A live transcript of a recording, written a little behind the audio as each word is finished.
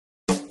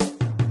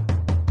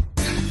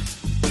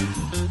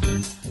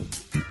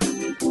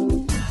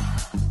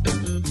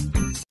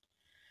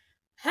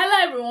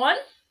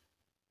everyone.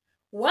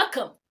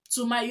 Welcome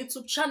to my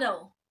YouTube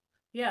channel.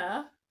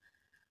 Yeah,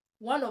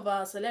 one of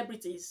our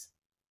celebrities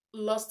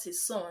lost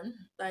his son.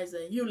 That is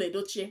Yul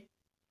Edochie.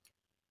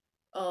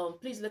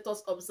 Please let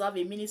us observe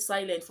a minute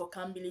silence for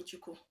Kambili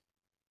Chuku.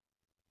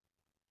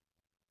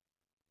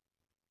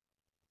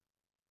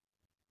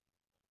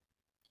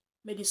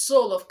 May the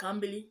soul of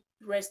Kambili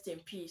rest in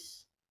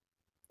peace.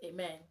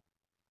 Amen.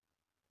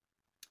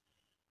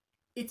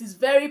 It is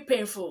very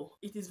painful.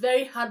 It is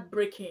very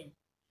heartbreaking.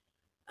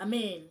 I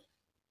mean,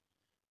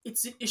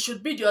 it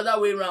should be the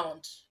other way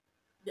around.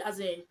 As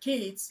in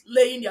kids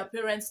laying their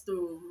parents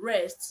to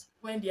rest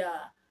when they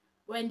are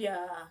when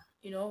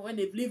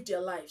they've lived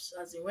their lives,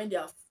 as in when they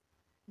have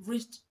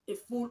reached a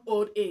full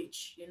old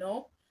age.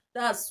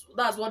 That's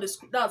what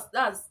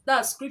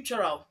that's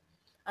scriptural,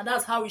 and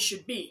that's how it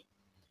should be.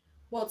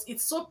 But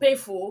it's so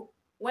painful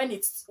when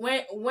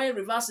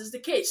reverse is the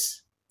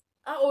case.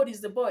 How old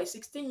is the boy?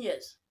 16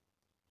 years.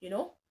 you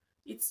know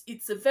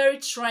it's a very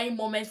trying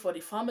moment for the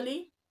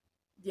family.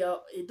 The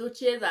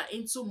Edochies are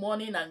into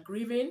mourning and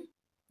grieving.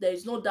 There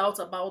is no doubt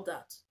about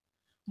that.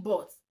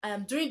 But I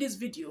am doing this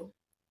video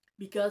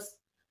because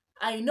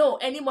I know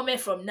any moment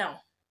from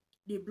now,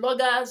 the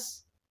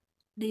bloggers,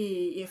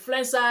 the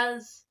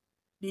influencers,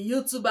 the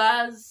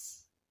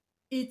YouTubers,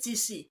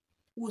 etc.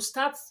 will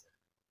start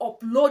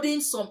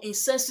uploading some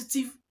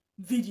insensitive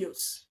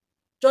videos,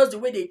 just the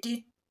way they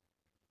did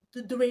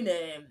during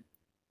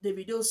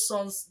Davido's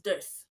son's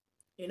death.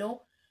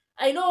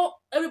 I know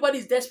everybody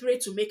is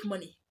desperate to make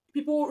money.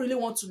 People really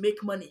want to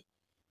make money,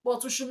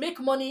 but we should make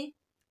money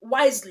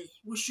wisely.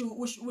 We should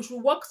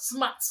work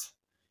smart.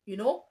 You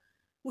know,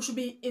 we should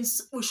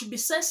be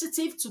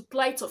sensitive to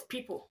plight of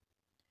people.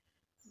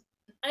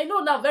 I know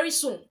now very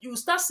soon you will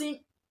start seeing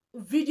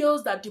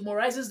videos that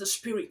demoralizes the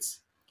spirit,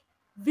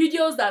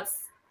 videos that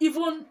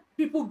even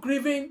people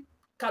grieving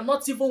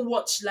cannot even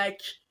watch.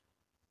 Like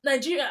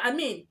Nigeria, I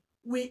mean,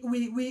 we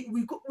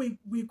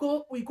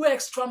go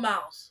extra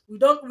miles. We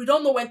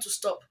don't know when to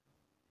stop.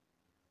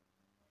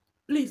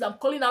 Please, I'm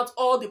calling out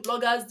all the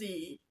bloggers,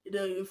 the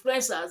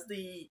influencers,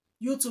 the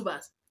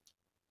YouTubers.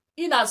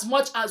 In as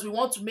much as we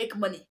want to make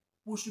money,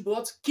 we should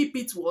what keep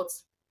it what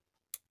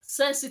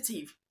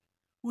sensitive.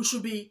 We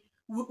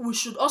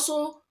should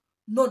also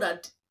know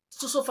that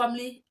social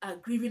family are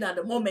grieving at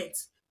the moment.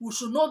 We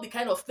should know the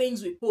kind of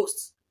things we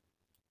post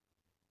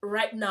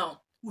right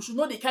now. We should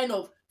know the kind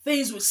of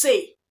things we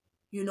say.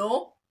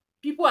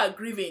 People are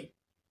grieving.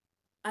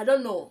 I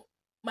don't know.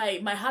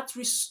 My heart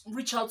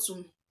reach out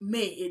to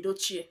May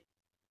Edochie.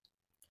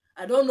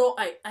 I don't know.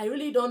 I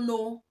really don't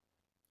know.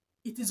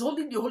 It is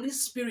only the Holy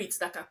Spirit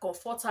that can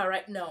comfort her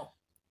right now.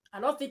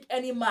 I don't think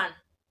any man,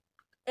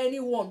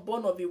 anyone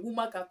born of a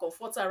woman can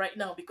comfort her right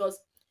now, because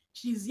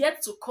she's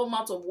yet to come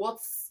out of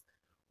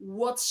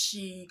what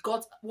she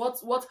got,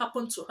 what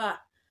happened to her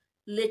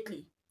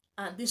lately.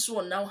 And this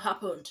one now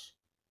happened.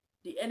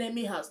 The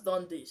enemy has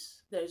done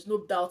this. There is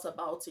no doubt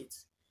about it.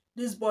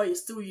 This boy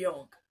is still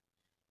young,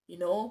 you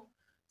know.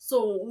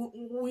 So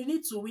we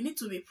need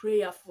to be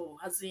prayerful.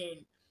 As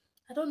in,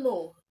 I don't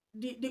know.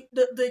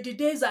 The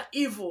days are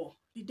evil.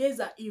 The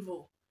days are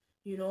evil.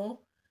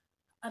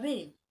 I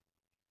mean,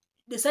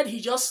 they said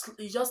he just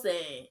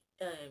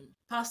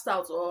passed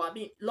out, or I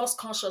mean lost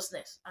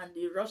consciousness, and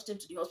they rushed him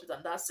to the hospital,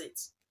 and that's it.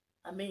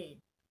 I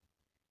mean,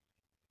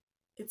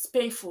 it's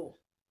painful.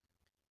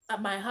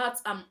 At my heart,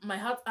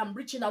 I'm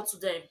reaching out to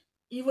them,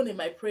 even in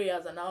my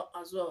prayers and out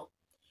as well.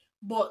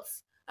 But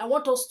I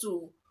want us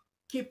to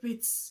keep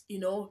it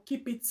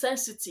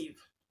sensitive.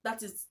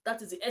 That is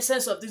the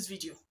essence of this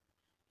video.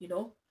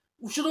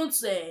 We shouldn't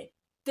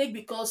take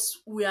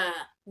because we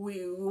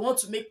want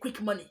to make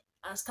quick money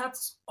and start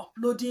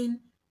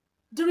uploading.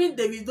 During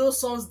Davido's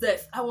son's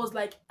death, I was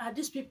like, are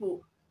these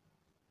people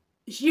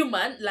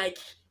human? Like,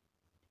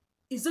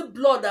 is it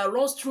blood that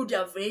runs through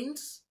their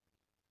veins?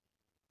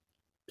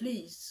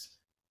 Please,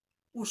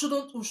 we should,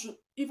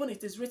 even if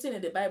it is written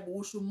in the Bible,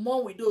 we should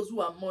mourn with those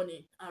who are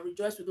mourning and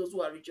rejoice with those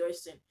who are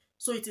rejoicing.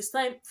 So it is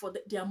time for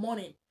their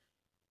mourning.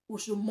 We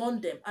should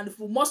mourn them, and if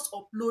we must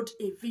upload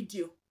a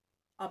video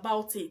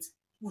about it,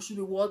 we should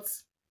be what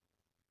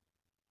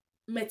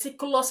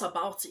meticulous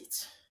about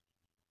it.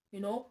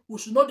 We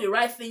should know the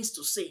right things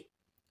to say.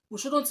 We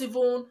shouldn't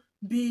even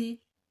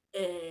be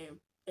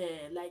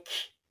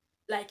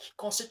like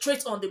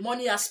concentrate on the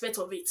money aspect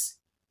of it.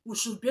 We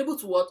should be able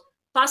to what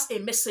pass a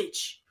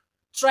message,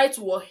 try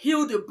to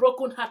heal the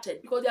broken-hearted,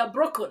 because they are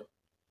broken.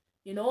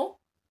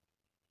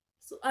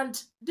 So,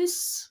 and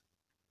this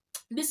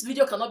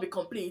video cannot be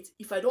complete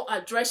if I don't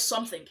address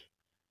something.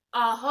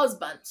 Our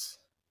husbands,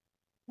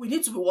 we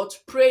need to be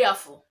what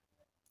prayerful.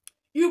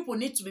 You people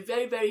need to be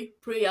very, very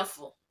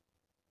prayerful.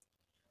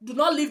 Do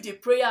not leave the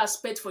prayer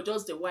aspect for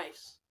just the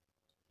wives.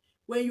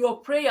 When you are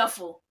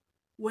prayerful,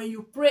 when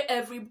you pray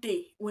every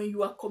day, when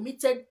you are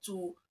committed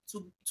to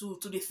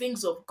the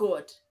things of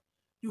God,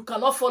 you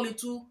cannot fall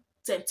into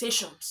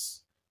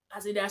temptations.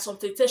 As in, there are some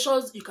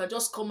temptations you can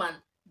just come and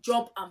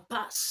jump and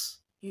pass.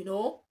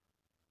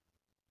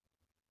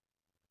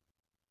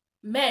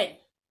 Men,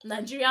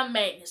 Nigerian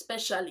men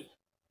especially,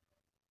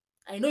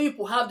 I know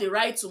people have the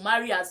right to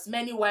marry as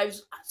many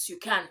wives as you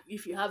can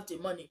if you have the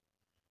money.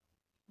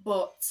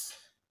 But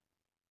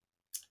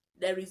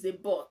there is a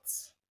but.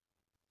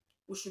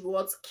 We should be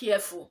what?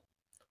 Careful.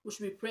 We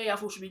should be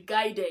prayerful. We should be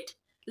guided.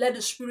 Let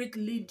the Spirit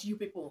lead you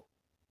people.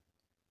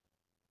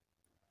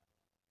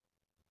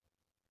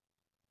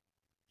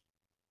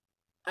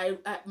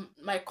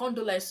 My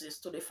condolences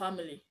to the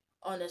family.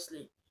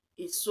 Honestly,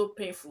 it's so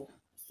painful.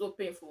 So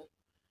painful.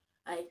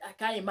 I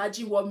can't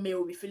imagine what May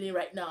will be feeling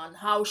right now and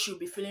how she'll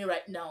be feeling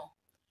right now.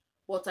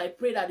 But I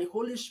pray that the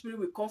Holy Spirit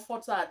will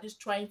comfort her at this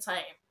trying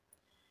time.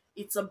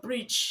 It's a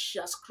bridge. She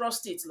has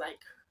crossed it. Like,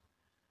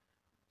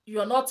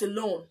 you're not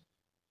alone.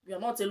 You're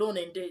not alone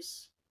in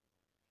this.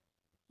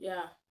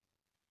 Yeah.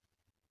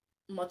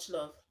 Much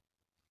love.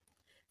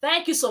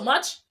 Thank you so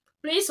much.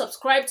 Please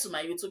subscribe to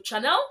my YouTube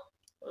channel,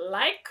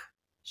 like,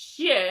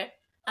 share,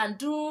 and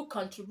do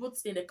contribute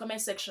in the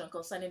comment section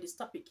concerning this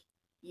topic.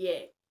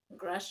 Yeah.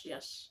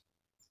 Gracias.